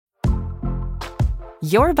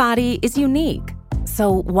Your body is unique.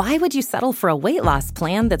 So why would you settle for a weight loss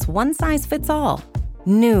plan that's one size fits all?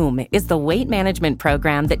 Noom is the weight management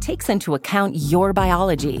program that takes into account your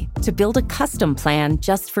biology to build a custom plan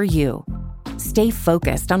just for you. Stay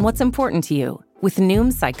focused on what's important to you with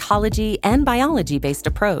Noom's psychology and biology-based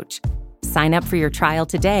approach. Sign up for your trial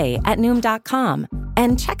today at Noom.com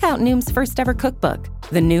and check out Noom's first ever cookbook,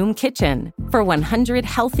 The Noom Kitchen, for 100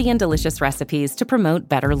 healthy and delicious recipes to promote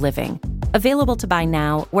better living. Available to buy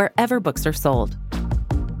now wherever books are sold.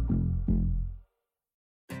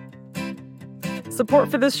 Support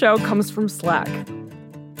for this show comes from Slack.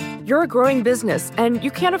 You're a growing business and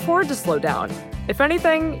you can't afford to slow down. If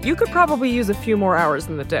anything, you could probably use a few more hours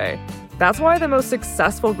in the day. That's why the most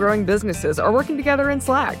successful growing businesses are working together in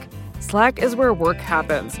Slack. Slack is where work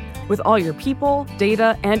happens, with all your people,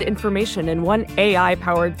 data, and information in one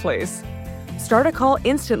AI-powered place. Start a call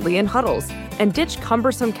instantly in huddles and ditch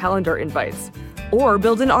cumbersome calendar invites. Or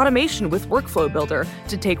build an automation with Workflow Builder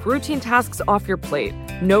to take routine tasks off your plate.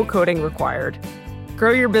 No coding required.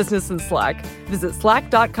 Grow your business in Slack. Visit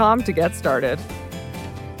slack.com to get started.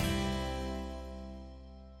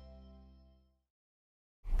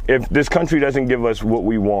 If this country doesn't give us what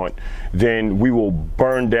we want, then we will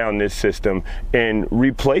burn down this system and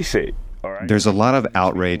replace it. There's a lot of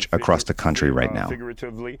outrage across the country right now.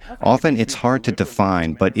 Often it's hard to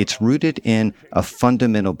define, but it's rooted in a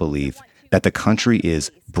fundamental belief that the country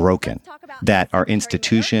is broken, that our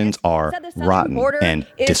institutions are rotten and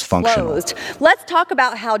dysfunctional. Closed. Let's talk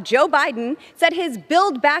about how Joe Biden said his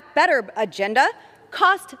Build Back Better agenda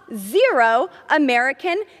cost zero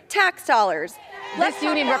American tax dollars. This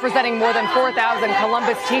union representing more than 4,000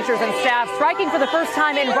 Columbus teachers and staff striking for the first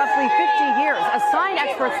time in roughly 50 years, a sign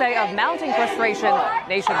experts say of mounting frustration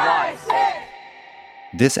nationwide.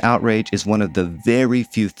 This outrage is one of the very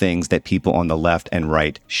few things that people on the left and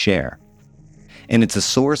right share. And it's a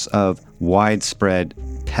source of widespread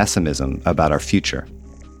pessimism about our future.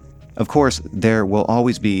 Of course, there will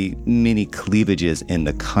always be many cleavages in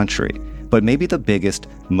the country, but maybe the biggest,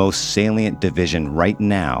 most salient division right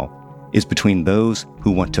now is between those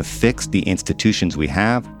who want to fix the institutions we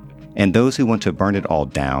have and those who want to burn it all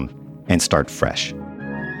down and start fresh.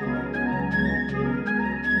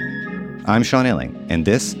 I'm Sean Illing, and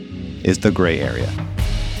this is The Gray Area.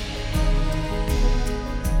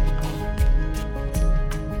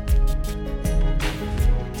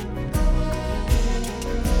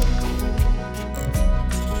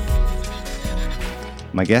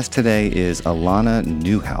 My guest today is Alana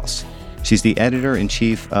Newhouse. She's the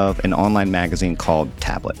editor-in-chief of an online magazine called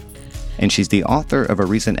Tablet, and she's the author of a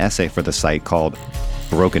recent essay for the site called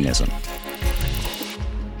Brokenism.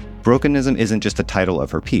 Brokenism isn't just the title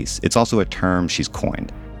of her piece, it's also a term she's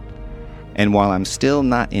coined. And while I'm still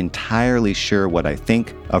not entirely sure what I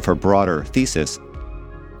think of her broader thesis,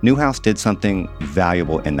 Newhouse did something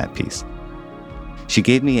valuable in that piece. She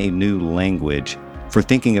gave me a new language for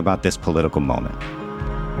thinking about this political moment.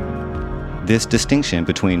 This distinction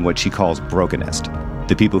between what she calls brokenists,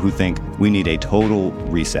 the people who think we need a total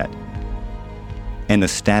reset, and the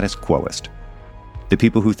status quoist, the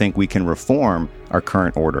people who think we can reform our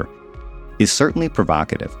current order, is certainly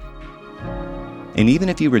provocative. And even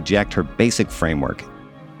if you reject her basic framework,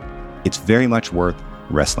 it's very much worth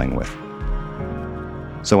wrestling with.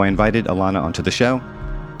 So I invited Alana onto the show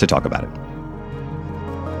to talk about it.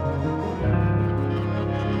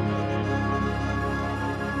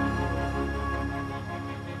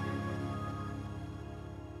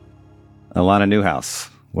 Alana Newhouse,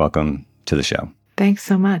 welcome to the show. Thanks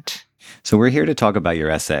so much. So we're here to talk about your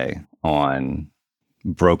essay on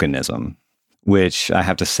brokenism, which I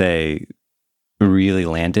have to say really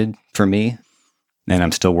landed for me. And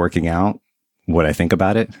I'm still working out what I think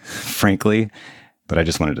about it, frankly. But I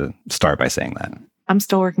just wanted to start by saying that. I'm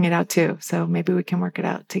still working it out too, so maybe we can work it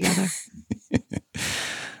out together.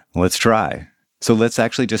 Let's try. So let's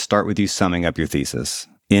actually just start with you summing up your thesis.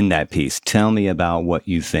 In that piece, tell me about what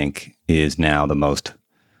you think is now the most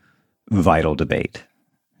vital debate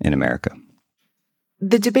in America.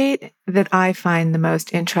 The debate that I find the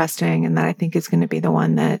most interesting and that I think is going to be the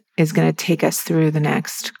one that is going to take us through the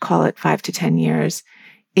next, call it 5 to 10 years,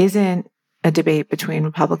 isn't a debate between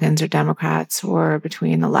Republicans or Democrats or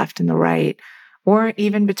between the left and the right, or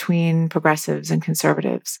even between progressives and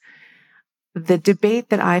conservatives. The debate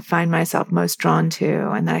that I find myself most drawn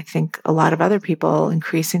to, and that I think a lot of other people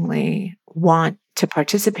increasingly want to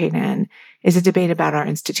participate in, is a debate about our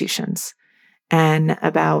institutions and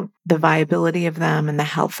about the viability of them and the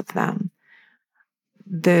health of them.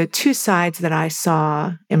 The two sides that I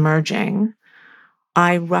saw emerging,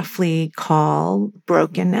 I roughly call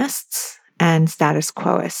brokenists and status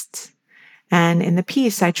quoists. And in the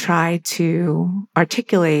piece, I try to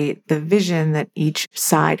articulate the vision that each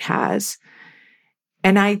side has.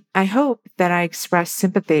 And I hope that I express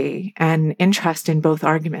sympathy and interest in both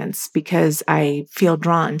arguments because I feel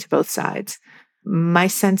drawn to both sides. My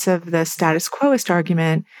sense of the status quoist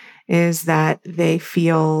argument is that they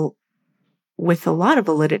feel with a lot of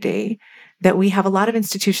validity that we have a lot of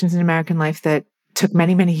institutions in American life that took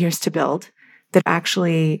many, many years to build that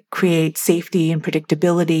actually create safety and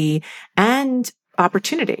predictability and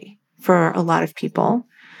opportunity for a lot of people.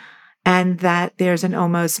 And that there's an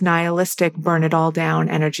almost nihilistic burn it all down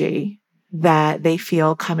energy that they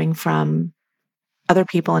feel coming from other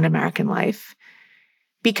people in American life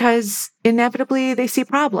because inevitably they see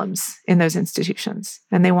problems in those institutions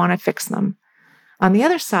and they want to fix them. On the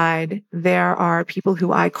other side, there are people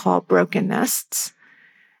who I call brokenness.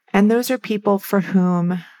 And those are people for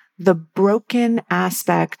whom the broken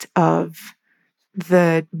aspect of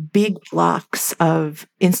the big blocks of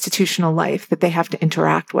institutional life that they have to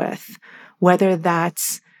interact with, whether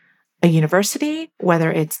that's a university,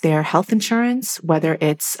 whether it's their health insurance, whether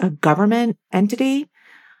it's a government entity,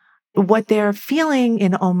 what they're feeling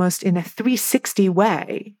in almost in a 360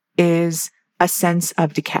 way is a sense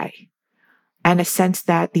of decay and a sense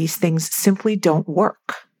that these things simply don't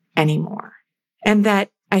work anymore. And that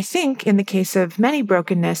I think in the case of many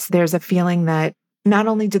brokenness, there's a feeling that not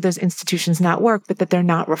only do those institutions not work, but that they're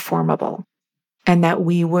not reformable and that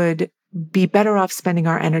we would be better off spending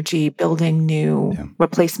our energy building new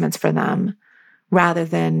replacements for them rather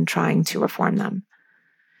than trying to reform them.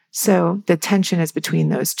 So the tension is between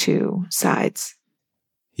those two sides.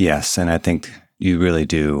 Yes, and I think you really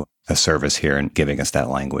do a service here in giving us that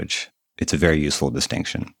language. It's a very useful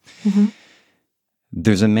distinction. Mm-hmm.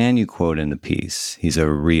 There's a man you quote in the piece. He's a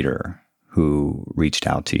reader who reached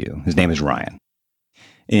out to you. His name is Ryan.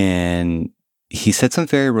 And he said some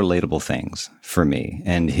very relatable things for me.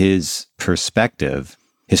 And his perspective,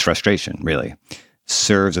 his frustration, really,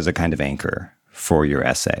 serves as a kind of anchor for your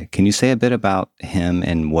essay. Can you say a bit about him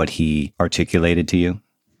and what he articulated to you?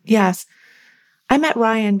 Yes. I met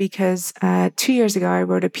Ryan because 2 years ago, I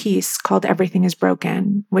wrote a piece called Everything is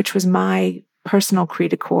Broken, which was my personal cri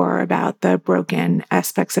de coeur about the broken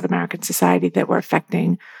aspects of American society that were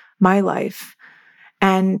affecting my life.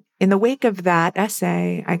 And in the wake of that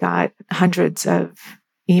essay, I got hundreds of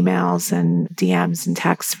emails and DMs and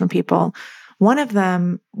texts from people. One of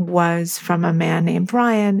them was from a man named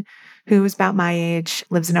Ryan, who was about my age,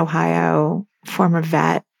 lives in Ohio, former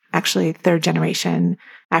vet, actually third generation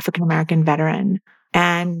African-American veteran.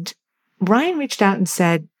 And Ryan reached out and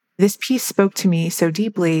said, this piece spoke to me so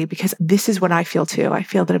deeply because this is what I feel too. I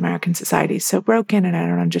feel that American society is so broken and I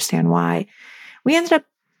don't understand why. We ended up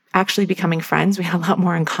actually becoming friends. We had a lot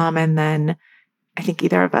more in common than I think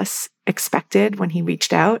either of us expected when he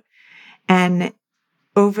reached out. And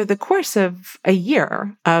over the course of a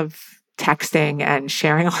year of texting and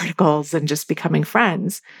sharing articles and just becoming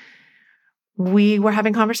friends, we were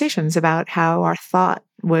having conversations about how our thought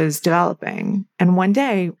was developing. And one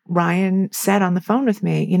day, Ryan said on the phone with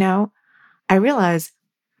me, I realize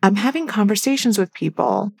I'm having conversations with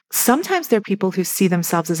people. Sometimes they're people who see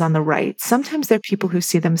themselves as on the right. Sometimes they're people who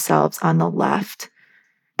see themselves on the left.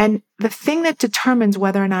 And the thing that determines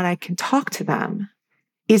whether or not I can talk to them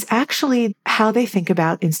is actually how they think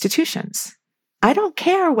about institutions. I don't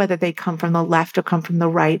care whether they come from the left or come from the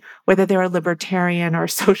right, whether they're a libertarian or a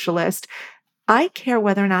socialist. I care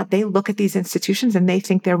whether or not they look at these institutions and they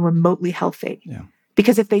think they're remotely healthy. Yeah.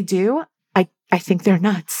 Because if they do, I think they're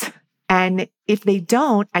nuts. And if they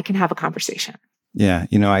don't, I can have a conversation. Yeah.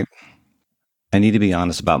 I need to be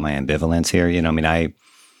honest about my ambivalence here.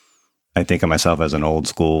 I think of myself as an old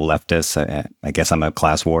school leftist. I guess I'm a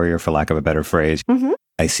class warrior, for lack of a better phrase. Mm-hmm.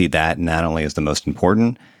 I see that not only as the most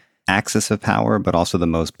important axis of power, but also the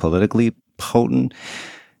most politically potent.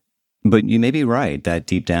 But you may be right that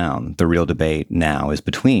deep down, the real debate now is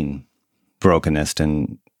between brokenist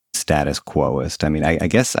and status quoist. I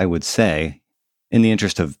guess I would say, in the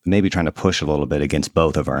interest of maybe trying to push a little bit against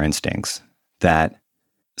both of our instincts, that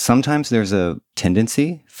sometimes there's a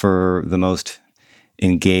tendency for the most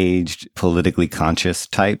engaged, politically conscious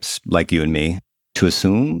types like you and me to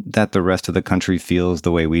assume that the rest of the country feels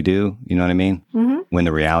the way we do. You know what I mean? Mm-hmm. When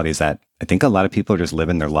the reality is that I think a lot of people are just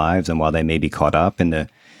living their lives, and while they may be caught up in the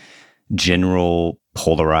general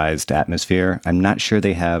polarized atmosphere, I'm not sure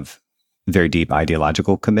they have very deep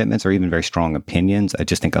ideological commitments or even very strong opinions. I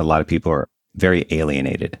just think a lot of people are very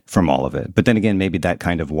alienated from all of it. But then again, maybe that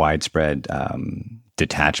kind of widespread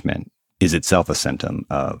detachment is itself a symptom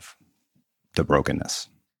of the brokenness.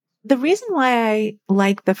 The reason why I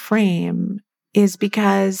like the frame is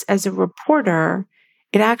because as a reporter,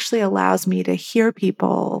 it actually allows me to hear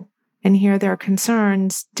people and hear their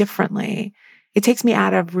concerns differently. It takes me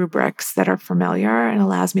out of rubrics that are familiar and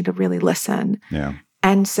allows me to really listen. Yeah.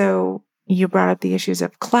 And so you brought up the issues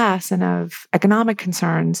of class and of economic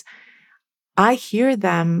concerns. I hear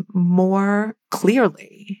them more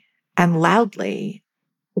clearly and loudly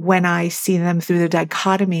when I see them through the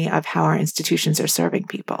dichotomy of how our institutions are serving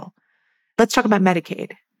people. Let's talk about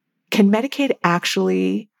Medicaid. Can Medicaid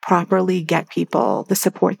actually properly get people the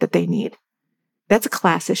support that they need? That's a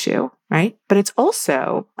class issue, right? But it's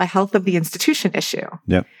also a health of the institution issue.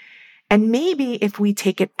 Yep. And maybe if we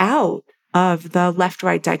take it out of the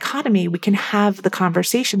left-right dichotomy, we can have the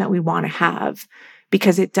conversation that we want to have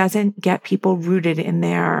because it doesn't get people rooted in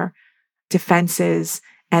their defenses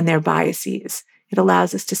and their biases. It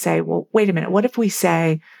allows us to say, well, wait a minute. What if we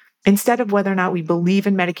say, instead of whether or not we believe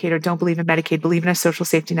in Medicaid or don't believe in Medicaid, believe in a social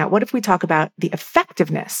safety net, what if we talk about the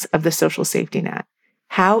effectiveness of the social safety net?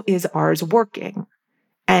 How is ours working?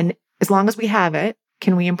 And as long as we have it,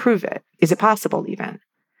 can we improve it? Is it possible even?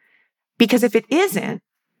 Because if it isn't,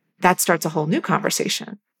 that starts a whole new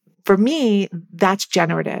conversation. For me, that's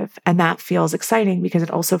generative and that feels exciting because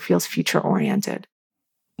it also feels future-oriented.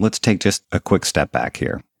 Let's take just a quick step back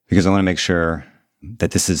here because I want to make sure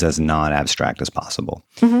that this is as non-abstract as possible.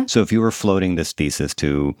 Mm-hmm. So if you were floating this thesis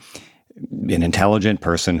to an intelligent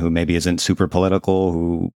person who maybe isn't super political,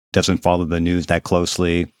 who doesn't follow the news that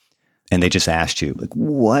closely, and they just asked you, like,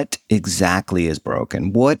 what exactly is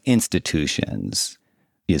broken? What institutions?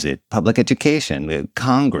 Is it public education, the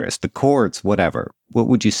Congress, the courts, whatever? What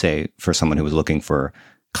would you say for someone who was looking for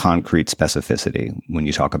concrete specificity when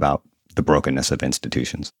you talk about the brokenness of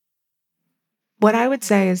institutions? What I would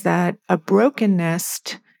say is that a brokenness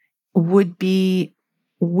would be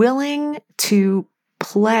willing to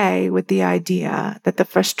play with the idea that the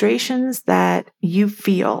frustrations that you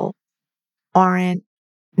feel aren't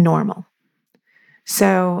normal.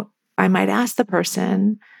 So I might ask the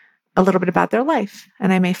person a little bit about their life,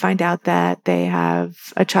 and I may find out that they have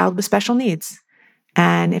a child with special needs.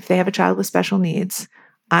 And if they have a child with special needs,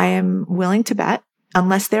 I am willing to bet,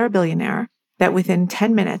 unless they're a billionaire, that within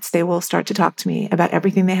 10 minutes, they will start to talk to me about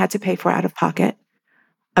everything they had to pay for out of pocket,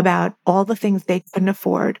 about all the things they couldn't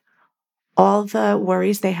afford, all the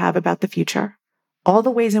worries they have about the future, all the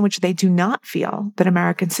ways in which they do not feel that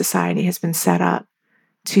American society has been set up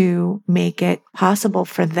to make it possible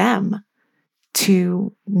for them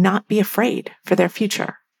to not be afraid for their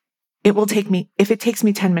future. If it takes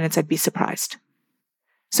me 10 minutes, I'd be surprised.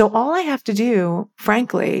 So all I have to do,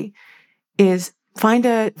 frankly, is find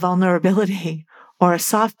a vulnerability or a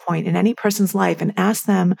soft point in any person's life and ask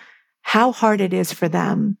them how hard it is for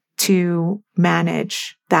them to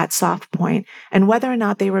manage that soft point and whether or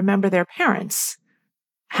not they remember their parents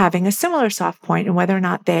having a similar soft point and whether or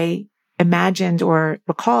not they imagined or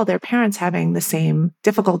recall their parents having the same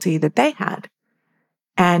difficulty that they had.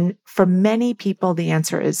 And for many people, the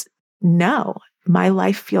answer is no. My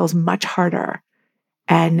life feels much harder.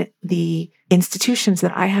 And the institutions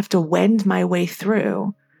that I have to wend my way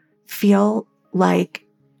through feel like,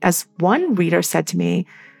 as one reader said to me,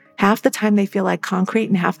 half the time they feel like concrete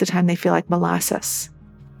and half the time they feel like molasses.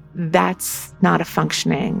 That's not a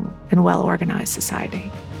functioning and well-organized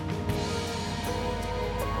society.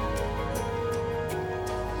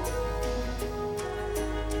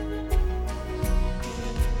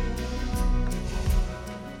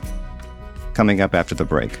 Coming up after the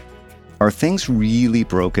break. Are things really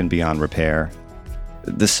broken beyond repair?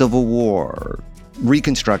 The Civil War,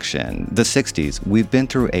 Reconstruction, the 60s, we've been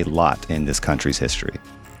through a lot in this country's history.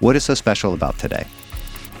 What is so special about today?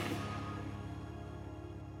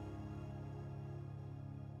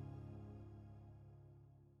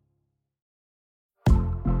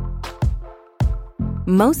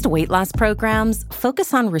 Most weight loss programs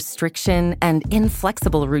focus on restriction and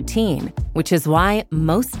inflexible routine, which is why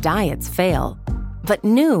most diets fail. But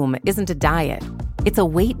Noom isn't a diet. It's a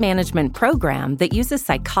weight management program that uses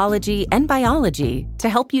psychology and biology to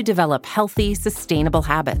help you develop healthy, sustainable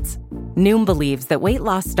habits. Noom believes that weight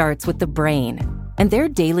loss starts with the brain, and their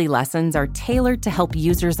daily lessons are tailored to help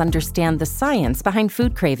users understand the science behind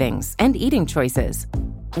food cravings and eating choices.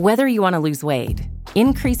 Whether you want to lose weight,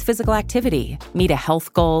 increase physical activity, meet a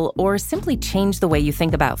health goal, or simply change the way you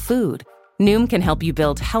think about food, Noom can help you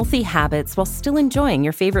build healthy habits while still enjoying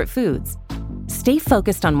your favorite foods. Stay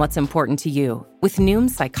focused on what's important to you with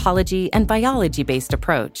Noom's psychology and biology-based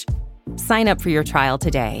approach. Sign up for your trial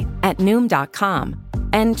today at Noom.com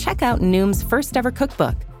and check out Noom's first ever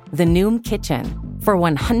cookbook, The Noom Kitchen, for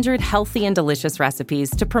 100 healthy and delicious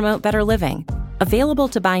recipes to promote better living. Available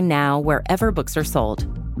to buy now wherever books are sold.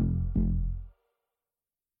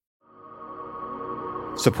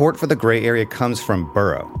 Support for the gray area comes from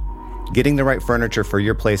Burrow. Getting the right furniture for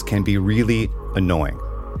your place can be really annoying.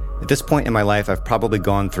 At this point in my life, I've probably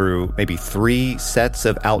gone through maybe 3 sets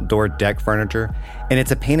of outdoor deck furniture, and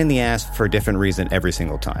it's a pain in the ass for a different reason every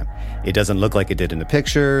single time. It doesn't look like it did in the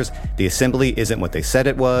pictures, the assembly isn't what they said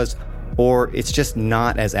it was, or it's just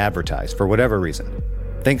not as advertised for whatever reason.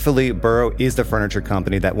 Thankfully, Burrow is the furniture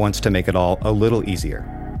company that wants to make it all a little easier.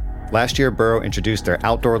 Last year, Burrow introduced their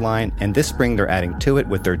outdoor line, and this spring they're adding to it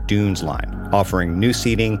with their Dunes line, offering new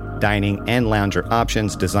seating, dining, and lounger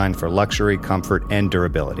options designed for luxury, comfort, and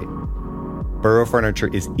durability. Burrow furniture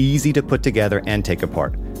is easy to put together and take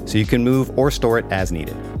apart, so you can move or store it as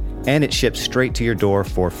needed. And it ships straight to your door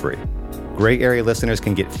for free. Gray Area listeners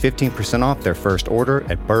can get 15% off their first order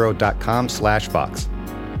at burrow.com/Vox.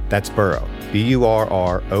 That's Burrow,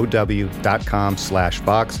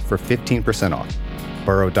 BURROW.com/Vox for 15% off.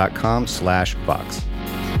 burrow.com/Vox.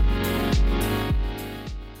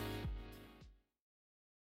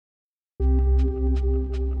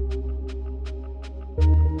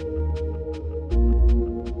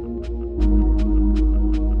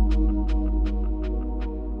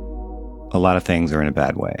 A lot of things are in a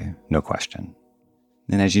bad way, no question.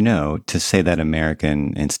 And as you know, to say that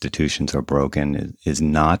American institutions are broken is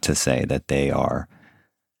not to say that they are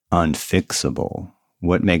unfixable.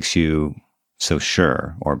 What makes you so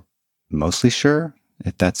sure, or mostly sure,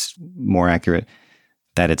 if that's more accurate,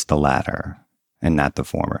 that it's the latter and not the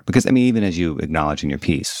former? Because, I mean, even as you acknowledge in your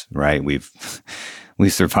piece, right, we've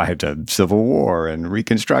survived a civil war and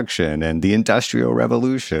Reconstruction and the Industrial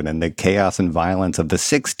Revolution and the chaos and violence of the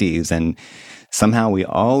 60s, and somehow we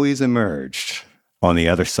always emerged on the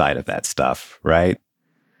other side of that stuff, right?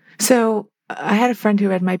 So I had a friend who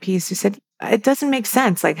read my piece who said, it doesn't make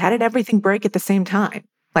sense. Like, how did everything break at the same time?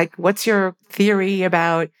 Like, what's your theory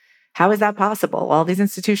about how is that possible? All these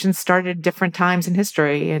institutions started at different times in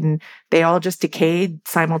history and they all just decayed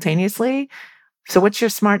simultaneously. So what's your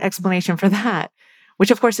smart explanation for that?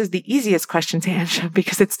 Which, of course, is the easiest question to answer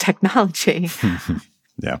because it's technology.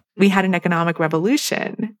 Yeah. We had an economic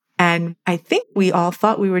revolution, and I think we all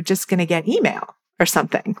thought we were just going to get email or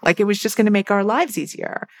something. Like, it was just going to make our lives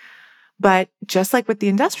easier. But just like with the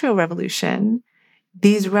Industrial Revolution,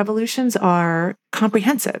 these revolutions are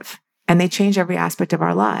comprehensive and they change every aspect of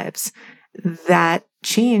our lives. That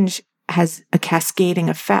change has a cascading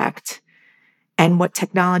effect. And what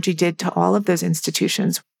technology did to all of those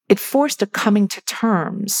institutions, it forced a coming to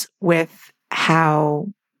terms with how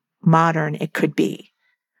modern it could be,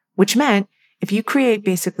 which meant if you create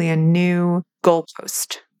basically a new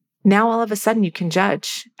goalpost, now all of a sudden you can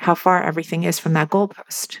judge how far everything is from that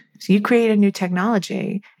goalpost. So you create a new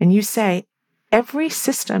technology and you say, every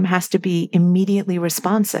system has to be immediately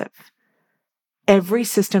responsive. Every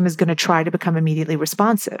system is going to try to become immediately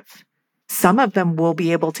responsive. Some of them will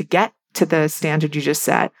be able to get to the standard you just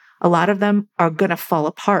set. A lot of them are going to fall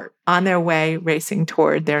apart on their way racing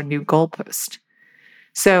toward their new goalpost.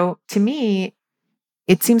 So to me,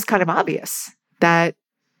 it seems kind of obvious that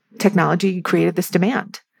technology created this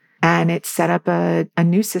demand and it set up a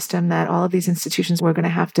new system that all of these institutions were going to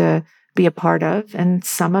have to be a part of, and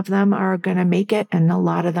some of them are going to make it, and a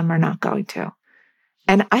lot of them are not going to.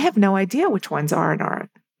 And I have no idea which ones are and aren't.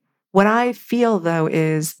 What I feel, though,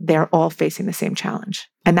 is they're all facing the same challenge,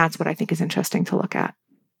 and that's what I think is interesting to look at.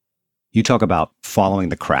 You talk about following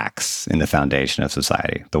the cracks in the foundation of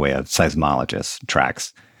society, the way a seismologist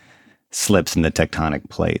tracks slips in the tectonic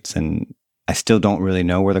plates, and I still don't really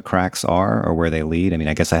know where the cracks are or where they lead. I mean,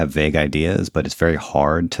 I guess I have vague ideas, but it's very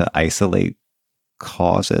hard to isolate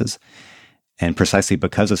causes. And precisely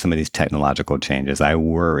because of some of these technological changes, I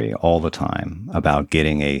worry all the time about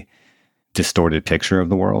getting a distorted picture of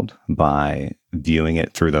the world by viewing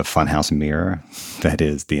it through the funhouse mirror that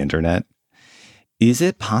is the internet. Is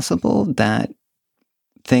it possible that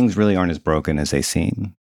things really aren't as broken as they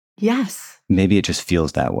seem? Yes. Maybe it just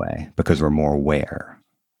feels that way because we're more aware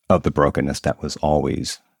of the brokenness that was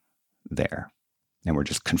always there. And we're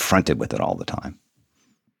just confronted with it all the time.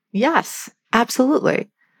 Yes, absolutely.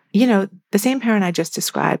 You know, the same parent I just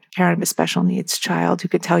described, parent of a special needs child who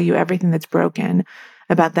could tell you everything that's broken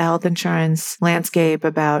about the health insurance landscape,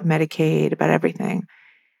 about Medicaid, about everything.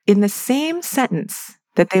 In the same sentence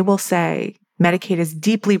that they will say, Medicaid is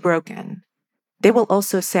deeply broken, they will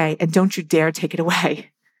also say, and don't you dare take it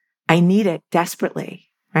away. I need it desperately,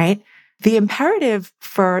 right? The imperative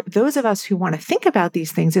for those of us who want to think about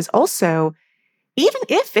these things is also, even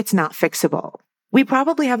if it's not fixable, we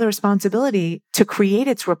probably have the responsibility to create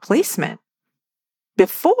its replacement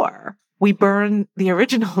before we burn the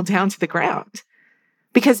original down to the ground.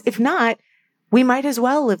 Because if not, we might as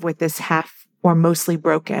well live with this half or mostly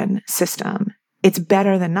broken system it's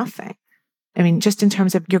better than nothing. I mean, just in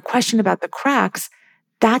terms of your question about the cracks,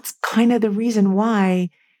 that's kind of the reason why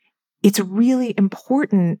it's really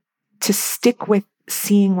important to stick with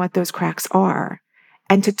seeing what those cracks are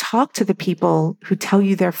and to talk to the people who tell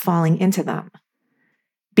you they're falling into them,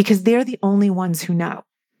 because they're the only ones who know.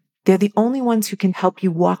 They're the only ones who can help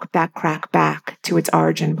you walk that crack back to its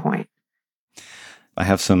origin point. I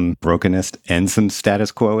have some brokenist and some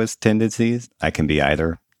status quoist tendencies. I can be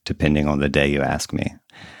either, depending on the day you ask me.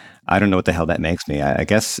 I don't know what the hell that makes me. I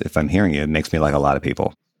guess if I'm hearing you, it makes me like a lot of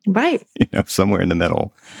people. Right. Somewhere in the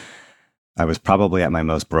middle. I was probably at my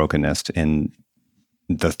most brokenist in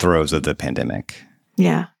the throes of the pandemic.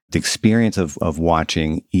 Yeah. The experience of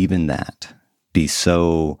watching even that be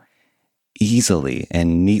so easily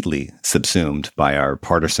and neatly subsumed by our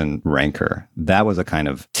partisan rancor, that was a kind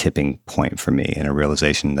of tipping point for me, and a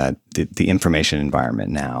realization that the information environment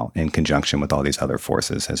now, in conjunction with all these other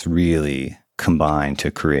forces, has really combined to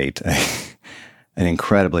create an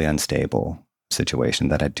incredibly unstable situation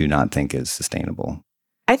that I do not think is sustainable.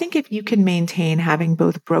 I think if you can maintain having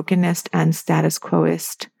both brokenist and status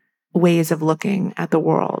quoist ways of looking at the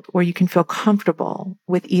world, or you can feel comfortable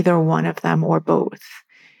with either one of them or both,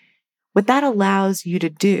 what that allows you to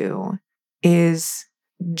do is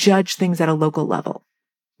judge things at a local level,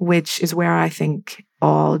 which is where I think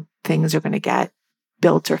all things are going to get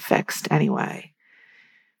built or fixed anyway.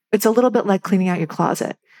 It's a little bit like cleaning out your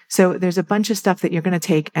closet. So there's a bunch of stuff that you're going to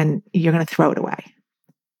take and you're going to throw it away,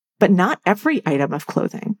 but not every item of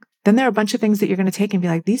clothing. Then there are a bunch of things that you're going to take and be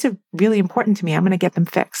like, these are really important to me. I'm going to get them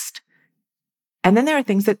fixed. And then there are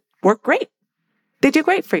things that work great. They do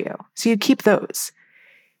great for you. So you keep those.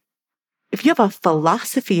 If you have a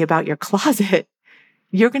philosophy about your closet,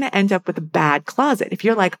 you're going to end up with a bad closet. If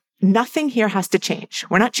you're like, nothing here has to change,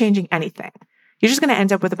 we're not changing anything, you're just going to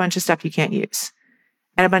end up with a bunch of stuff you can't use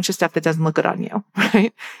and a bunch of stuff that doesn't look good on you,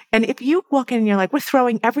 right? And if you walk in and you're like, we're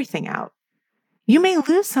throwing everything out, you may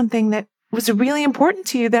lose something that was really important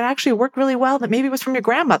to you that actually worked really well, that maybe was from your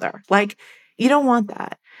grandmother. Like, you don't want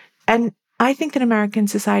that. And I think that American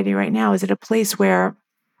society right now is at a place where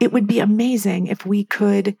it would be amazing if we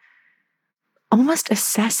could almost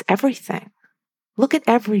assess everything, look at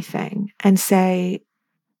everything and say,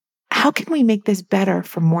 how can we make this better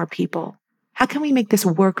for more people? How can we make this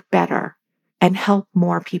work better and help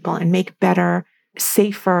more people and make better,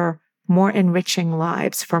 safer, more enriching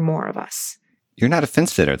lives for more of us? You're not a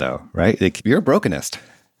fence sitter, though, right? Like, you're a brokenist,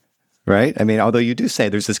 right? I mean, although you do say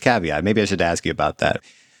there's this caveat, maybe I should ask you about that.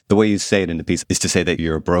 The way you say it in the piece is to say that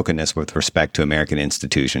you're a brokenness with respect to American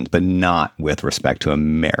institutions, but not with respect to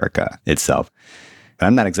America itself. And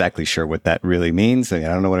I'm not exactly sure what that really means. I mean,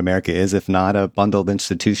 I don't know what America is, if not a bundle of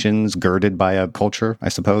institutions girded by a culture, I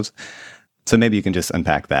suppose. So maybe you can just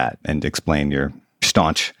unpack that and explain your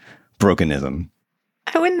staunch brokenism.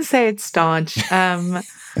 I wouldn't say it's staunch.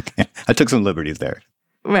 Okay. I took some liberties there.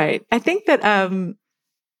 Right. I think that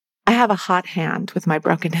I have a hot hand with my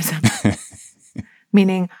brokenism,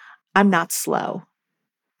 meaning I'm not slow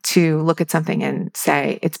to look at something and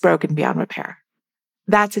say it's broken beyond repair.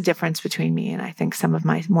 That's a difference between me and I think some of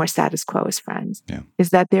my more status quoist friends, is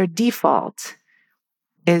that their default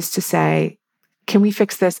is to say, can we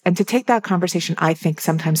fix this? And to take that conversation, I think,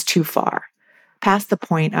 sometimes too far, past the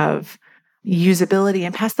point of usability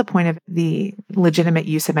and past the point of the legitimate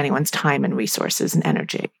use of anyone's time and resources and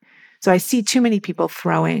energy. So I see too many people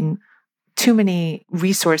throwing too many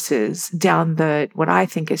resources down what I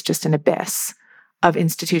think is just an abyss of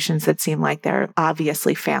institutions that seem like they're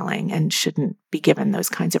obviously failing and shouldn't be given those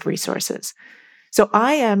kinds of resources. So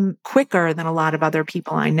I am quicker than a lot of other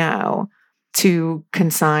people I know to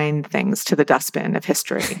consign things to the dustbin of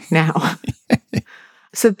history now.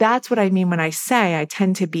 So that's what I mean when I say I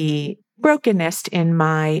tend to be brokenist in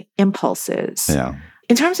my impulses. Yeah.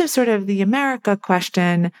 In terms of sort of the America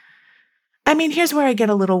question, I mean, here's where I get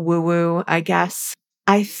a little woo-woo, I guess.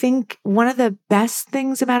 I think one of the best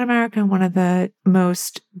things about America, and one of the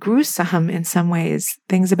most gruesome in some ways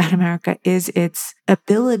things about America, is its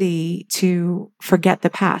ability to forget the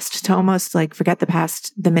past, to almost like forget the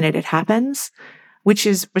past the minute it happens, which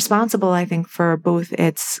is responsible, I think, for both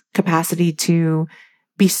its capacity to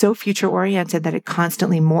be so future-oriented that it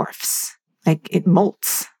constantly morphs, like it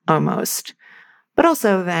molts almost, but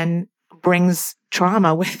also then brings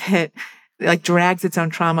trauma with it, like drags its own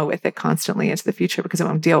trauma with it constantly into the future because it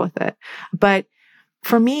won't deal with it. But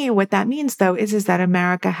for me, what that means, though, is that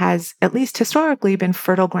America has, at least historically, been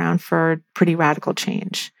fertile ground for pretty radical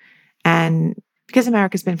change. And because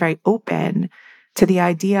America's been very open to the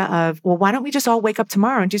idea of, well, why don't we just all wake up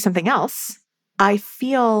tomorrow and do something else? I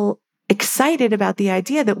feel excited about the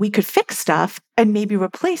idea that we could fix stuff and maybe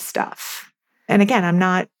replace stuff. and again, I'm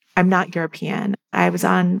not European. I was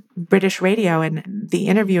on British radio and the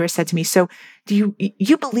interviewer said to me, so do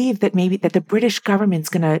you believe that maybe that the British government's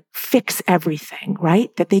going to fix everything,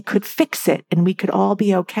 right? That they could fix it and we could all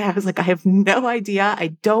be okay. I was like, I have no idea.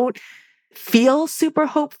 I don't feel super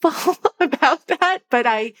hopeful about that, but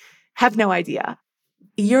I have no idea.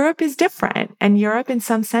 Europe is different, and Europe in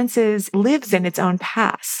some senses lives in its own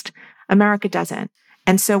past. America doesn't.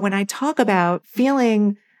 And so when I talk about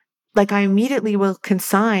feeling like I immediately will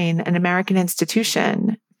consign an American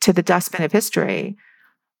institution to the dustbin of history,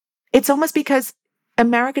 it's almost because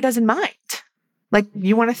America doesn't mind. Like,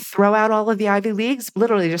 you want to throw out all of the Ivy Leagues,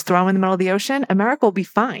 literally just throw them in the middle of the ocean, America will be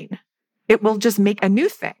fine. It will just make a new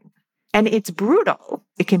thing. And it's brutal.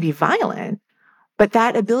 It can be violent. But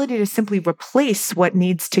that ability to simply replace what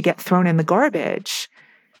needs to get thrown in the garbage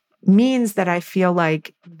means that I feel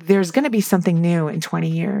like there's going to be something new in 20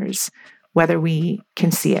 years, whether we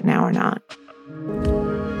can see it now or not.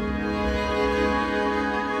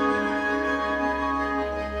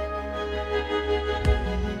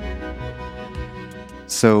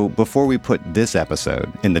 So before we put this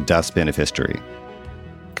episode in the dustbin of history,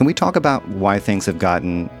 can we talk about why things have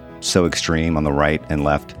gotten so extreme on the right and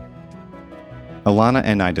left? Ilana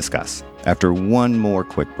and I discuss after one more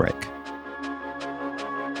quick break.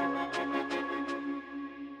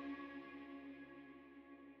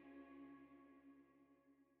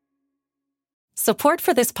 Support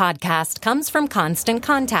for this podcast comes from Constant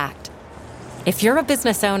Contact. If you're a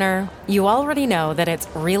business owner, you already know that it's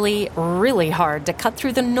really, really hard to cut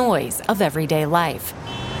through the noise of everyday life.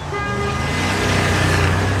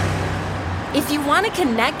 If you want to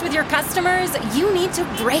connect with your customers, you need to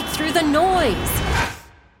break through the noise.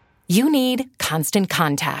 You need Constant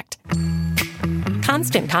Contact.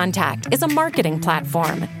 Constant Contact is a marketing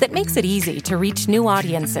platform that makes it easy to reach new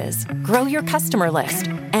audiences, grow your customer list,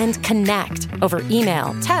 and connect over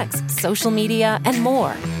email, text, social media, and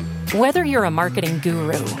more. Whether you're a marketing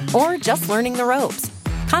guru or just learning the ropes,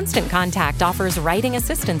 Constant Contact offers writing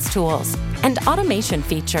assistance tools and automation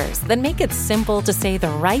features that make it simple to say the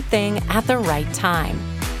right thing at the right time.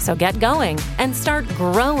 So get going and start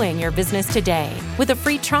growing your business today with a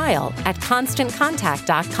free trial at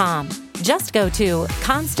ConstantContact.com. Just go to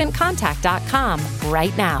ConstantContact.com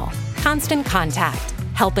right now. Constant Contact,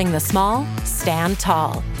 helping the small stand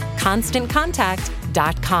tall.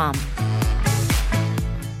 ConstantContact.com.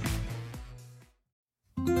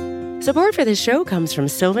 Support for this show comes from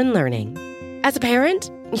Sylvan Learning. As a parent,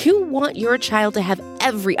 you want your child to have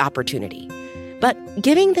every opportunity, but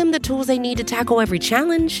giving them the tools they need to tackle every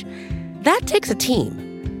challenge, that takes a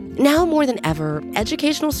team. Now more than ever,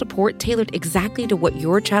 educational support tailored exactly to what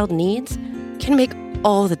your child needs can make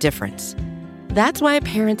all the difference. That's why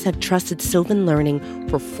parents have trusted Sylvan Learning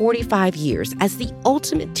for 45 years as the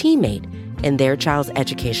ultimate teammate in their child's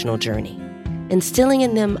educational journey, instilling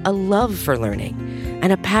in them a love for learning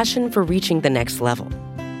and a passion for reaching the next level.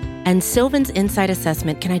 And Sylvan's Insight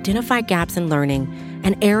Assessment can identify gaps in learning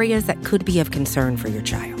and areas that could be of concern for your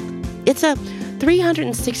child. It's a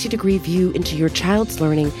 360-degree view into your child's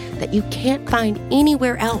learning that you can't find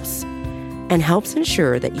anywhere else, and helps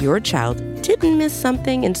ensure that your child didn't miss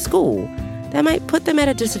something in school that might put them at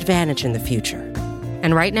a disadvantage in the future.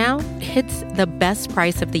 And right now, it's the best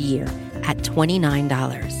price of the year at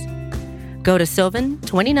 $29. Go to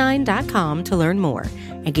sylvan29.com to learn more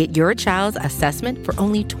and get your child's assessment for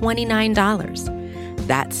only $29.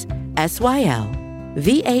 That's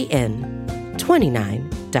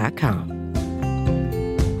SYLVAN29.com.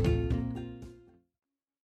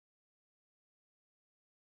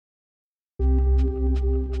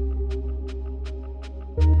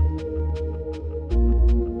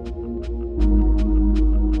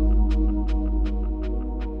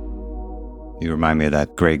 You remind me of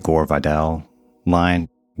that great Gore Vidal line.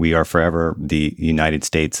 We are forever the United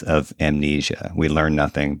States of amnesia. We learn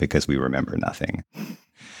nothing because we remember nothing.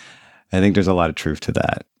 I think there's a lot of truth to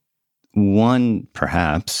that. One,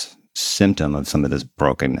 perhaps, symptom of some of this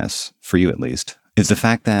brokenness, for you at least, is the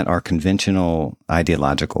fact that our conventional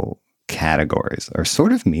ideological categories are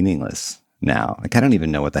sort of meaningless now. Like, I don't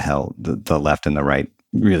even know what the hell the left and the right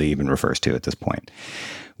really even refers to at this point,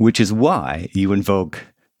 which is why you invoke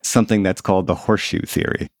something that's called the horseshoe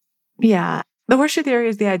theory. Yeah. The horseshoe theory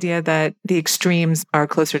is the idea that the extremes are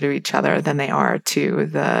closer to each other than they are to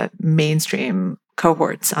the mainstream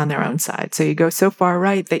cohorts on their own side. So you go so far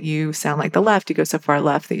right that you sound like the left. You go so far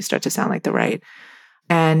left that you start to sound like the right.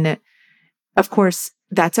 And of course,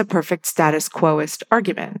 that's a perfect status quoist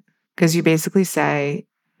argument, because you basically say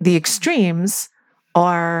the extremes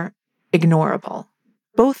are ignorable.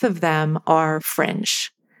 Both of them are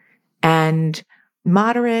fringe. And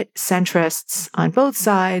moderate centrists on both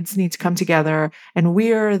sides need to come together, and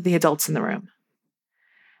we're the adults in the room.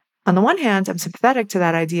 On the one hand, I'm sympathetic to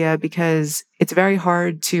that idea because it's very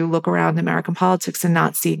hard to look around American politics and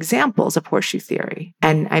not see examples of horseshoe theory.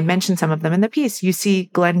 And I mentioned some of them in the piece. You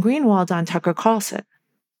see Glenn Greenwald on Tucker Carlson.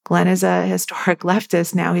 Glenn is a historic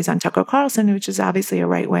leftist. Now he's on Tucker Carlson, which is obviously a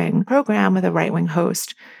right-wing program with a right-wing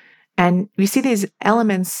host. And we see these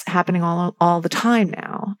elements happening all the time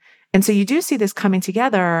now. And so you do see this coming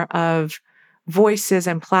together of voices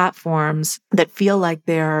and platforms that feel like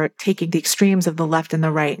they're taking the extremes of the left and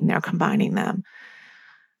the right and they're combining them.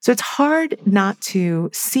 So it's hard not to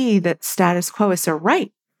see that status quoists are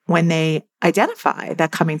right when they identify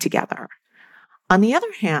that coming together. On the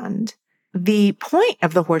other hand, the point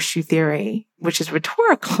of the horseshoe theory, which is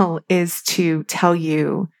rhetorical, is to tell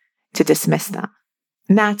you to dismiss them.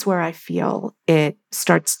 And that's where I feel it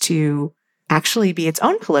starts to actually be its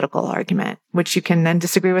own political argument, which you can then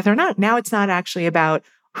disagree with or not. Now it's not actually about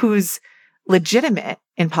who's legitimate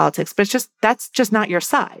in politics, but that's just not your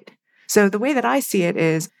side. So the way that I see it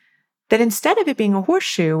is that instead of it being a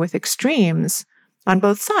horseshoe with extremes on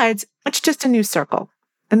both sides, it's just a new circle.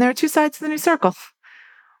 And there are two sides to the new circle.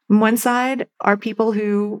 On one side are people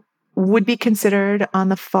who would be considered on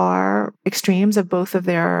the far extremes of both of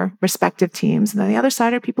their respective teams. And then the other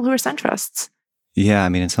side are people who are centrists. Yeah, I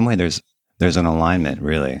mean, in some way, there's an alignment,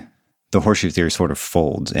 really. The horseshoe theory sort of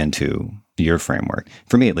folds into your framework.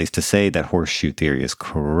 For me, at least, to say that horseshoe theory is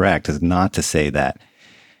correct is not to say that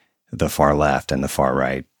the far left and the far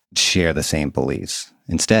right share the same beliefs.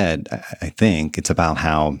 Instead, I think it's about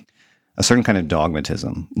how a certain kind of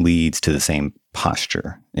dogmatism leads to the same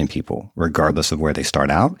posture in people, regardless of where they start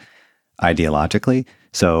out ideologically.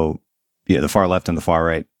 So, the far left and the far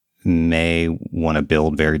right may want to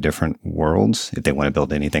build very different worlds, if they want to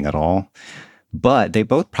build anything at all. But they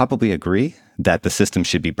both probably agree that the system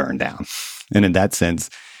should be burned down. And in that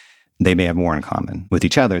sense, they may have more in common with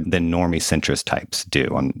each other than normie centrist types do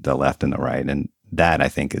on the left and the right. And that, I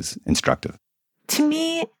think, is instructive. To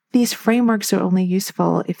me, these frameworks are only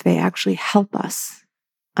useful if they actually help us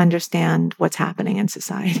understand what's happening in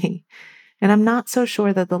society. And I'm not so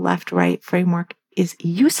sure that the left-right framework is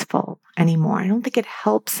useful anymore. I don't think it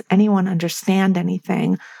helps anyone understand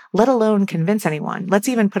anything, let alone convince anyone. Let's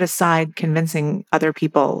even put aside convincing other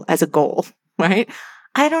people as a goal, right?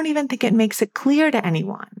 I don't even think it makes it clear to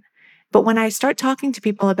anyone. But when I start talking to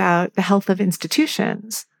people about the health of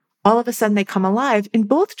institutions, all of a sudden they come alive in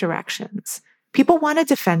both directions. People want to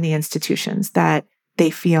defend the institutions that they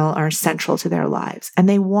feel are central to their lives, and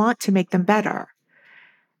they want to make them better.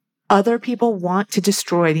 Other people want to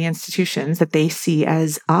destroy the institutions that they see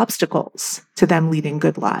as obstacles to them leading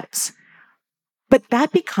good lives. But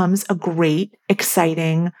that becomes a great,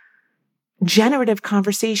 exciting, generative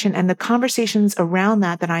conversation. And the conversations around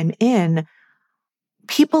that I'm in,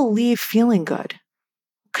 people leave feeling good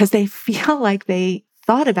because they feel like they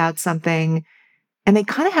thought about something and they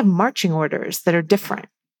kind of have marching orders that are different.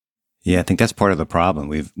 Yeah, I think that's part of the problem.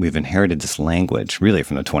 We've inherited this language really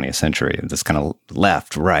from the 20th century, this kind of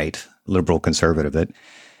left, right, liberal, conservative that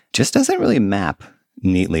just doesn't really map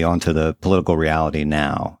neatly onto the political reality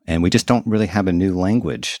now. And we just don't really have a new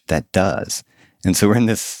language that does. And so we're in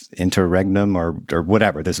this interregnum or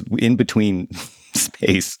whatever, this in-between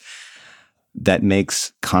space that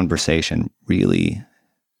makes conversation really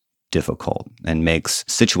difficult and makes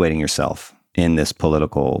situating yourself in this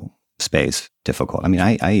political space difficult. I mean,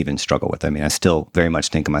 I even struggle with it. I mean, I still very much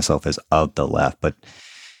think of myself as of the left, but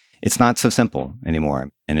it's not so simple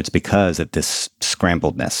anymore. And it's because of this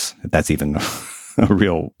scrambledness, if that's even a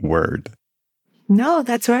real word. No,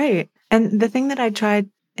 that's right. And the thing that I tried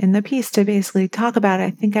in the piece to basically talk about, I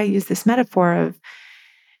think I used this metaphor of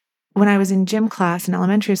when I was in gym class in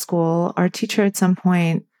elementary school, our teacher at some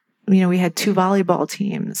point, we had 2 volleyball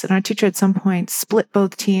teams, and our teacher at some point split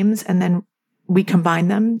both teams and then we combine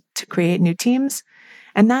them to create new teams.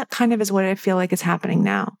 And that kind of is what I feel like is happening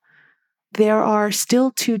now. There are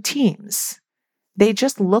still 2 teams. They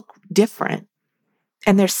just look different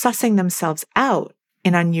and they're sussing themselves out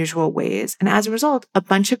in unusual ways. And as a result, a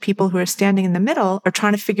bunch of people who are standing in the middle are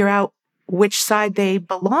trying to figure out which side they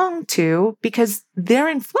belong to because they're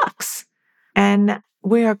in flux. And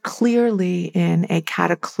we are clearly in a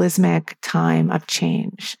cataclysmic time of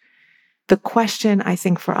change. The question, I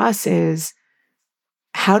think, for us is,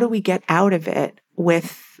 how do we get out of it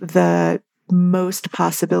with the most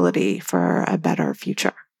possibility for a better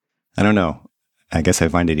future? I don't know. I guess I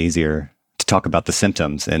find it easier to talk about the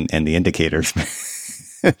symptoms and the indicators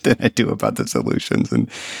than I do about the solutions. And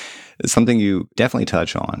it's something you definitely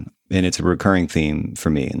touch on. And it's a recurring theme for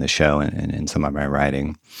me in the show and in some of my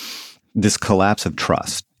writing. This collapse of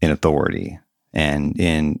trust in authority and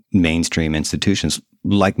in mainstream institutions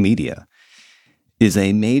like media is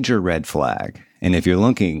a major red flag. And if you're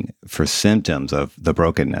looking for symptoms of the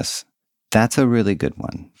brokenness, that's a really good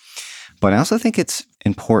one. But I also think it's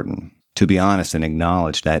important to be honest and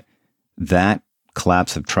acknowledge that that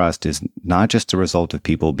collapse of trust is not just a result of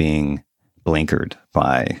people being blinkered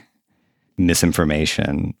by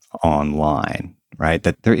misinformation online, right?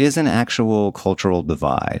 That there is an actual cultural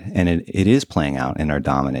divide, and it is playing out in our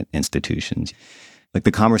dominant institutions. Like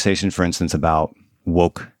the conversation, for instance, about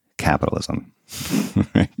woke capitalism.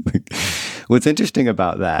 Like, what's interesting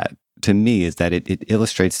about that, to me, is that it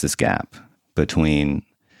illustrates this gap between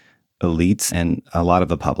elites and a lot of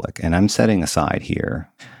the public. And I'm setting aside here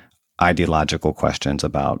ideological questions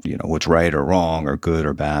about, what's right or wrong or good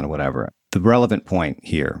or bad or whatever. The relevant point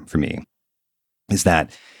here for me is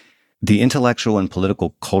that the intellectual and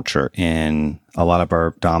political culture in a lot of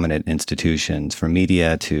our dominant institutions, from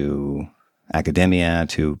media to academia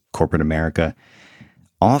to corporate America,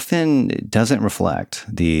 often doesn't reflect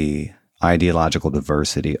the ideological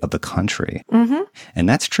diversity of the country. Mm-hmm. And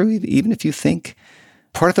that's true even if you think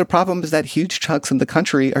part of the problem is that huge chunks of the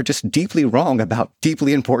country are just deeply wrong about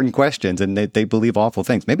deeply important questions and they believe awful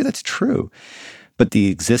things. Maybe that's true. But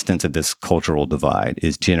the existence of this cultural divide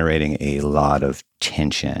is generating a lot of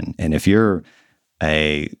tension. And if you're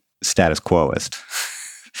a status quoist,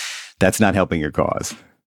 that's not helping your cause.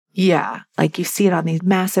 Yeah, like you see it on these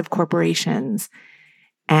massive corporations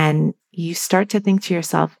and you start to think to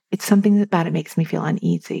yourself, it's something about it makes me feel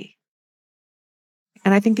uneasy.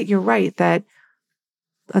 And I think that you're right, that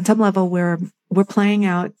on some level we're playing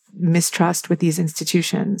out mistrust with these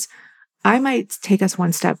institutions. I might take us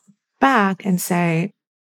one step back and say,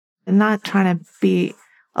 I'm not trying to be,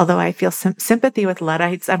 although I feel sympathy with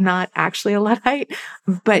Luddites, I'm not actually a Luddite,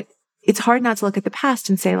 but it's hard not to look at the past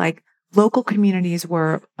and say, like, local communities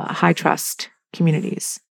were high trust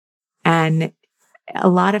communities. And a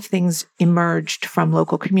lot of things emerged from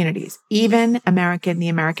local communities. Even the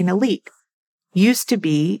American elite used to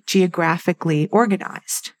be geographically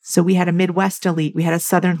organized. So we had a Midwest elite, we had a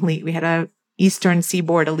Southern elite, we had a Eastern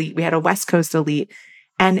Seaboard elite, we had a West Coast elite.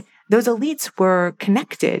 And those elites were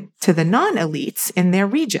connected to the non-elites in their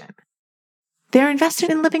region. They're invested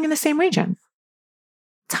in living in the same region.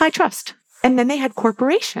 It's high trust. And then they had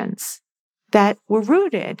corporations that were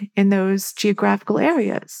rooted in those geographical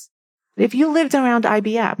areas. If you lived around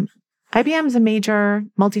IBM is a major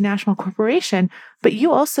multinational corporation, but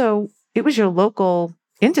it was your local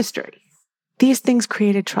industry. These things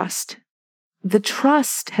created trust. The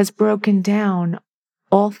trust has broken down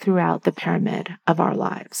all throughout the pyramid of our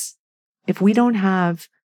lives. If we don't have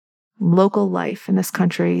local life in this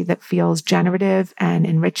country that feels generative and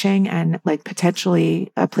enriching and like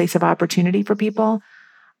potentially a place of opportunity for people,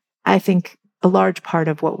 I think a large part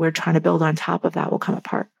of what we're trying to build on top of that will come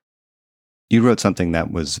apart. You wrote something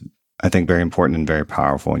that was, I think, very important and very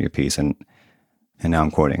powerful in your piece, and now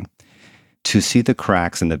I'm quoting, "To see the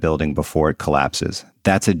cracks in the building before it collapses,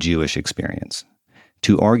 that's a Jewish experience.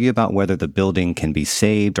 To argue about whether the building can be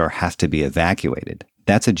saved or has to be evacuated,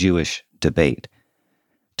 that's a Jewish debate.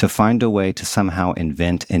 To find a way to somehow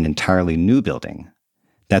invent an entirely new building,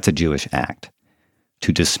 that's a Jewish act.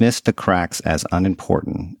 To dismiss the cracks as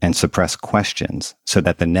unimportant and suppress questions so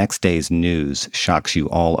that the next day's news shocks you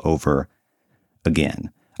all over again.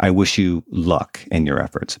 I wish you luck in your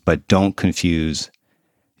efforts, but don't confuse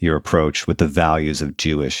your approach with the values of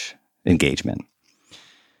Jewish engagement."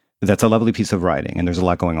 That's a lovely piece of writing, and there's a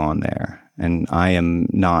lot going on there. And I am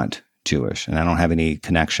not Jewish, and I don't have any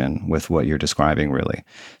connection with what you're describing, really.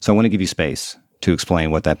 So I want to give you space to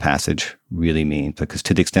explain what that passage really means, because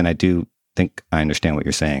to the extent I do think I understand what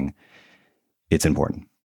you're saying, it's important.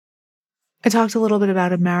 I talked a little bit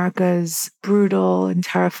about America's brutal and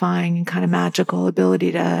terrifying and kind of magical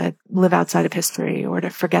ability to live outside of history or to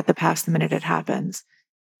forget the past the minute it happens.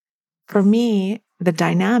 For me, the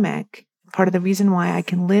dynamic, part of the reason why I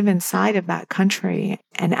can live inside of that country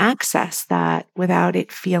and access that without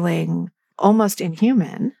it feeling almost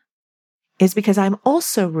inhuman, is because I'm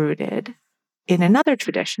also rooted in another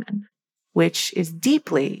tradition, which is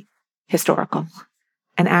deeply historical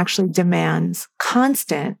and actually demands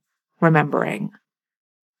constant remembering,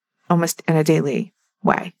 almost in a daily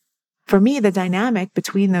way. For me, the dynamic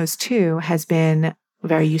between those two has been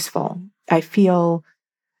very useful. I feel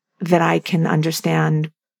that I can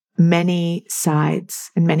understand many sides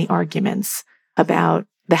and many arguments about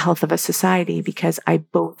the health of a society because I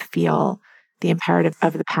both feel the imperative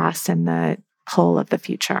of the past and the pull of the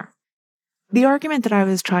future. The argument that I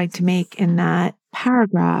was trying to make in that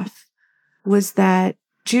paragraph was that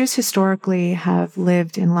Jews historically have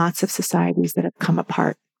lived in lots of societies that have come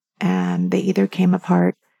apart, and they either came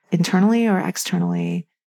apart internally or externally.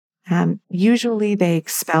 Usually they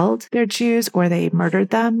expelled their Jews or they murdered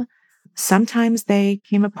them. Sometimes they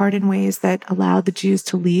came apart in ways that allowed the Jews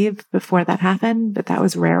to leave before that happened, but that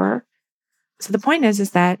was rarer. So the point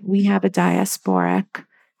is that we have a diasporic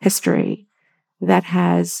history that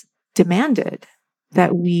has demanded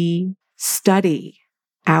that we study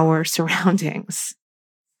our surroundings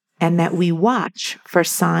and that we watch for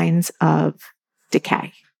signs of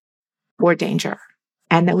decay or danger,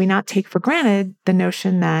 and that we not take for granted the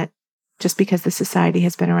notion that just because the society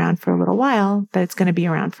has been around for a little while, that it's going to be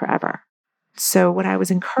around forever. So what I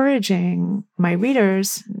was encouraging my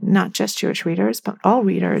readers, not just Jewish readers, but all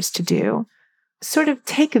readers to do, sort of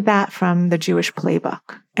take that from the Jewish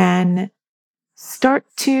playbook and start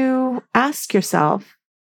to ask yourself,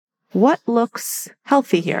 what looks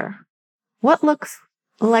healthy here? What looks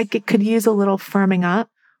like it could use a little firming up?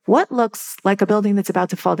 What looks like a building that's about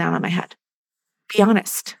to fall down on my head? Be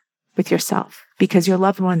honest with yourself, because your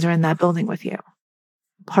loved ones are in that building with you.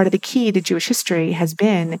 Part of the key to Jewish history has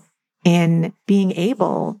been in being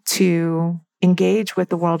able to engage with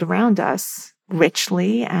the world around us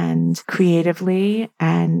richly and creatively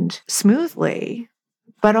and smoothly,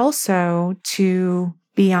 but also to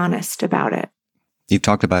be honest about it. You've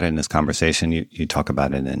talked about it in this conversation. You talk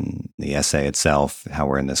about it in the essay itself, how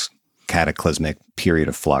we're in this cataclysmic period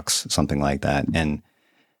of flux, something like that. And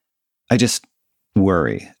I just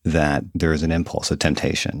worry that there is an impulse, a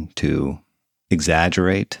temptation to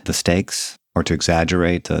exaggerate the stakes or to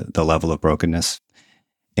exaggerate the level of brokenness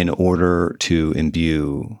in order to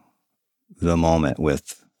imbue the moment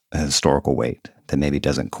with a historical weight that maybe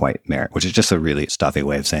doesn't quite merit, which is just a really stuffy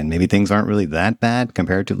way of saying maybe things aren't really that bad,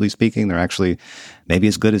 comparatively speaking. They're actually maybe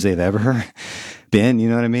as good as they've ever been, you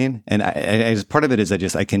know what I mean? And I part of it is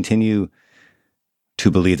I continue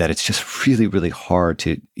to believe that it's just really, really hard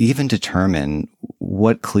to even determine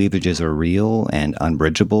what cleavages are real and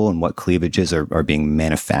unbridgeable and what cleavages are being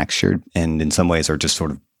manufactured and in some ways are just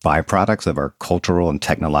sort of byproducts of our cultural and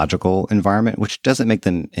technological environment, which doesn't make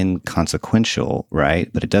them inconsequential,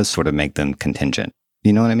 right? But it does sort of make them contingent.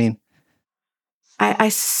 You know what I mean? I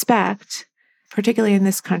suspect, particularly in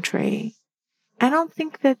this country, I don't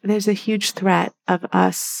think that there's a huge threat of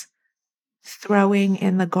us throwing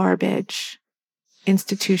in the garbage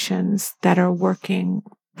institutions that are working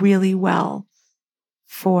really well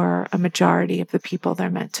for a majority of the people they're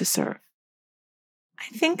meant to serve.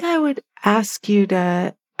 I think I would ask you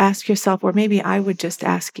to ask yourself, or maybe I would just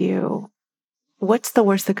ask you, what's the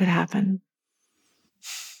worst that could happen?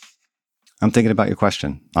 I'm thinking about your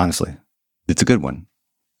question, honestly. It's a good one.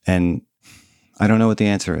 And I don't know what the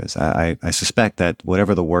answer is. I suspect that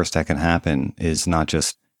whatever the worst that can happen is not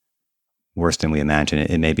just worse than we imagine.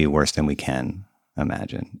 It may be worse than we can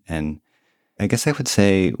imagine. And I guess I would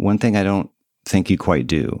say one thing I don't think you quite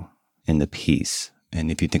do in the piece,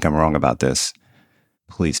 and if you think I'm wrong about this,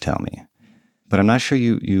 please tell me. But I'm not sure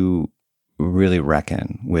you really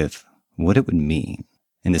reckon with what it would mean,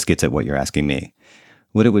 and this gets at what you're asking me,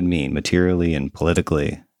 what it would mean materially and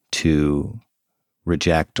politically to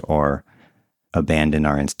reject or abandon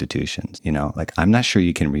our institutions. You know, like I'm not sure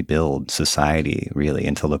you can rebuild society really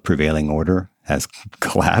until the prevailing order has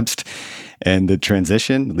collapsed. And the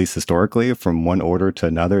transition, at least historically, from one order to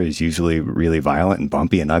another is usually really violent and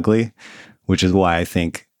bumpy and ugly, which is why I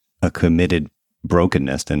think a committed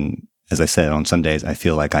brokenness, and as I said, on some days I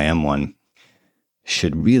feel like I am one,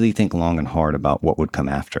 should really think long and hard about what would come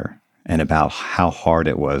after and about how hard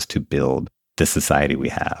it was to build the society we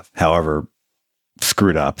have, however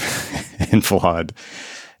screwed up and flawed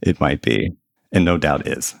it might be, and no doubt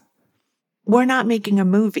is. We're not making a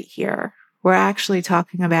movie here. We're actually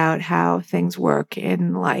talking about how things work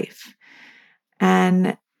in life.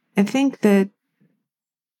 And I think that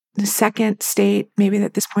the second state, maybe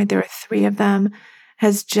at this point there are 3 of them,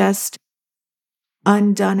 has just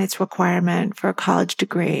undone its requirement for a college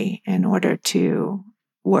degree in order to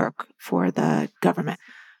work for the government.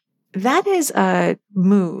 That is a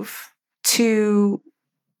move to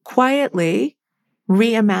quietly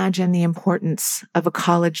reimagine the importance of a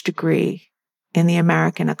college degree in the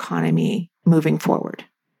American economy moving forward.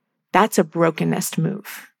 That's a brokenest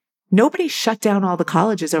move. Nobody shut down all the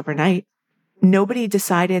colleges overnight. Nobody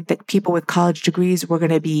decided that people with college degrees were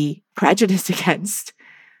going to be prejudiced against,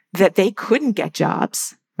 that they couldn't get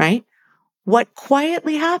jobs, right? What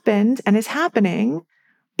quietly happened and is happening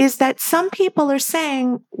is that some people are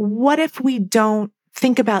saying, what if we don't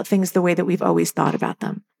think about things the way that we've always thought about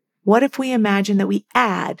them? What if we imagine that we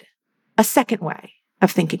add a second way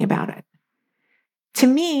of thinking about it? To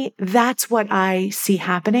me, that's what I see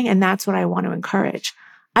happening, and that's what I want to encourage.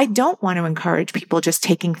 I don't want to encourage people just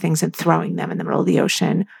taking things and throwing them in the middle of the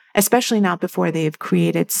ocean, especially not before they've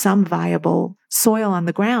created some viable soil on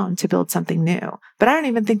the ground to build something new. But I don't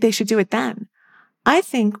even think they should do it then. I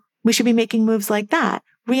think we should be making moves like that,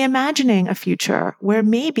 reimagining a future where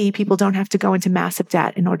maybe people don't have to go into massive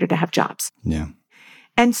debt in order to have jobs. Yeah.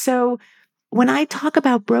 And so when I talk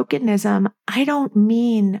about brokenism, I don't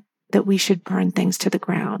mean that we should burn things to the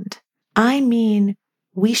ground. I mean,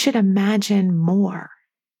 we should imagine more.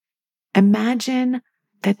 Imagine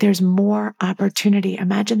that there's more opportunity.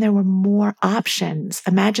 Imagine there were more options.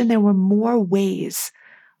 Imagine there were more ways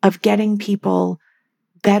of getting people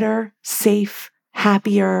better, safe,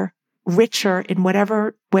 happier, richer, in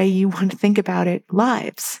whatever way you want to think about it,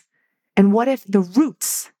 lives. And what if the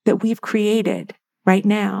roots that we've created right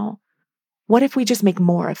now, what if we just make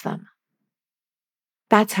more of them?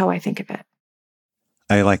 That's how I think of it.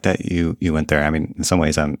 I like that you went there. I mean, in some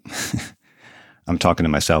ways, I'm talking to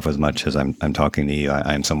myself as much as I'm talking to you.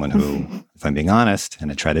 I'm someone who, if I'm being honest,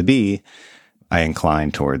 and I try to be, I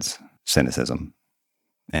incline towards cynicism.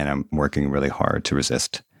 And I'm working really hard to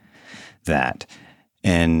resist that.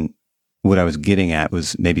 And what I was getting at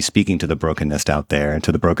was maybe speaking to the brokenness out there and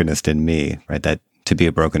to the brokenness in me, right? That to be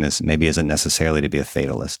a brokenness maybe isn't necessarily to be a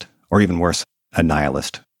fatalist, or even worse, a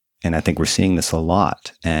nihilist. And I think we're seeing this a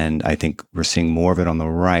lot. And I think we're seeing more of it on the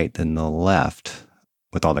right than the left,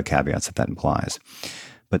 with all the caveats that implies.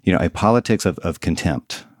 But, a politics of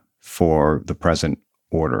contempt for the present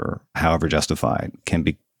order, however justified, can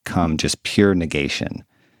become just pure negation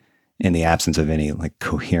in the absence of any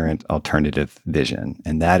coherent alternative vision.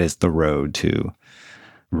 And that is the road to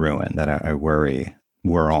ruin that I worry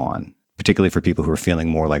we're on, particularly for people who are feeling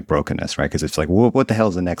more like brokenness, right? Because it's like, well, what the hell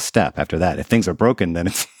is the next step after that? If things are broken, then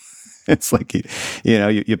it's like,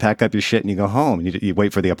 you pack up your shit and you go home and you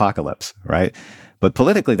wait for the apocalypse, right? But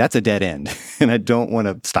politically, that's a dead end. And I don't want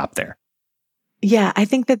to stop there. Yeah, I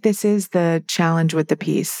think that this is the challenge with the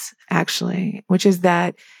piece, actually, which is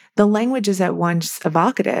that the language is at once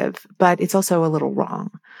evocative, but it's also a little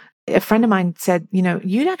wrong. A friend of mine said,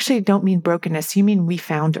 you actually don't mean brokenness, you mean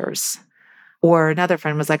refounders. Or another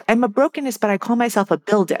friend was like, I'm a brokenist, but I call myself a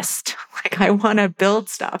buildist. I want to build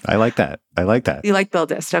stuff. I like that. You like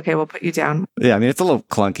buildist. Okay, we'll put you down. Yeah, I mean, it's a little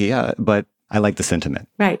clunky, but I like the sentiment.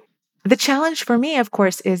 Right. The challenge for me, of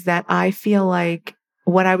course, is that I feel like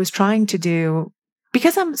what I was trying to do,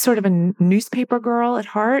 because I'm sort of a newspaper girl at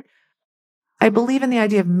heart, I believe in the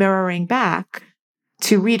idea of mirroring back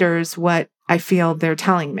to readers what I feel they're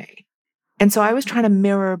telling me. And so I was trying to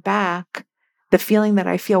mirror back the feeling that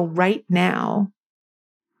I feel right now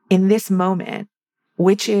in this moment,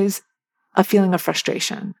 which is a feeling of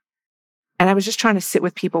frustration. And I was just trying to sit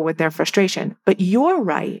with people with their frustration. But you're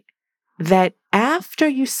right that after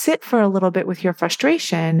you sit for a little bit with your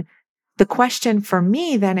frustration, the question for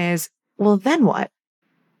me then is, well, then what?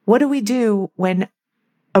 What do we do when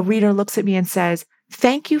a reader looks at me and says,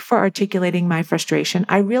 thank you for articulating my frustration.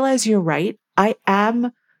 I realize you're right. I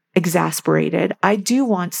am exasperated. I do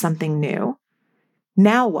want something new.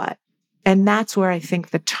 Now what? And that's where I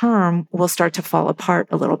think the term will start to fall apart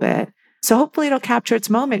a little bit. So hopefully it'll capture its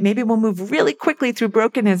moment. Maybe we'll move really quickly through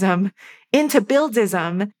brokenism into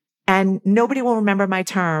buildism, and nobody will remember my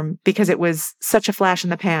term because it was such a flash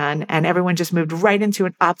in the pan and everyone just moved right into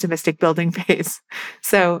an optimistic building phase.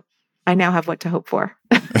 So I now have what to hope for.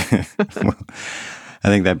 Well, I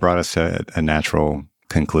think that brought us to a natural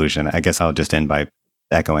conclusion. I guess I'll just end by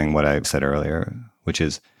echoing what I said earlier, which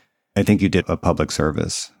is I think you did a public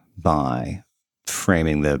service by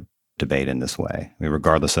framing the debate in this way. I mean,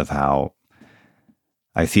 regardless of how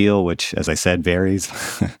I feel, which, as I said, varies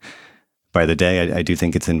by the day, I do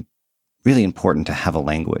think it's really important to have a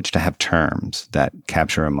language, to have terms that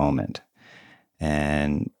capture a moment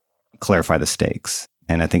and clarify the stakes.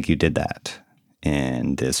 And I think you did that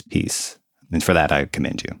in this piece. And for that, I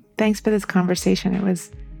commend you. Thanks for this conversation. It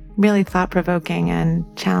was really thought-provoking and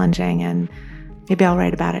challenging, and maybe I'll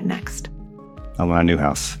write about it next. Alana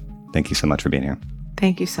Newhouse, thank you so much for being here.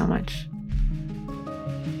 Thank you so much.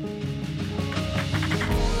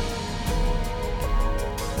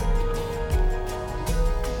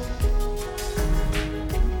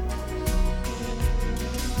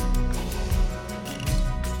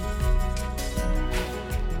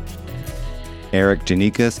 Eric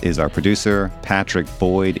Janicas is our producer. Patrick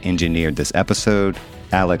Boyd engineered this episode.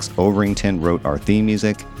 Alex Overington wrote our theme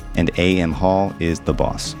music. And A.M. Hall is the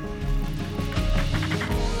boss.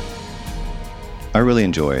 I really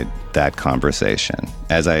enjoyed that conversation.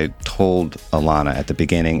 As I told Alana at the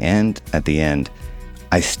beginning and at the end,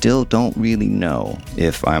 I still don't really know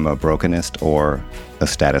if I'm a brokenist or a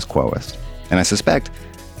status quoist. And I suspect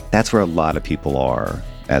that's where a lot of people are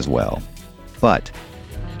as well. But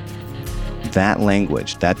that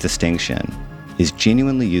language, that distinction, is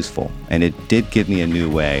genuinely useful, and it did give me a new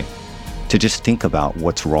way to just think about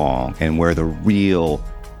what's wrong and where the real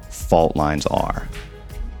fault lines are.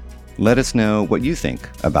 Let us know what you think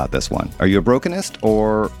about this one. Are you a brokenist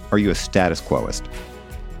or are you a status quoist?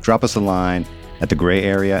 Drop us a line at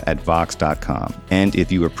thegrayarea@vox.com. And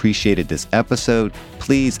if you appreciated this episode,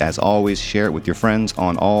 please, as always, share it with your friends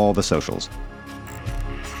on all the socials.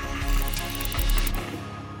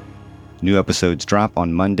 New episodes drop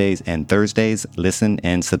on Mondays and Thursdays. Listen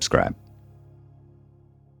and subscribe.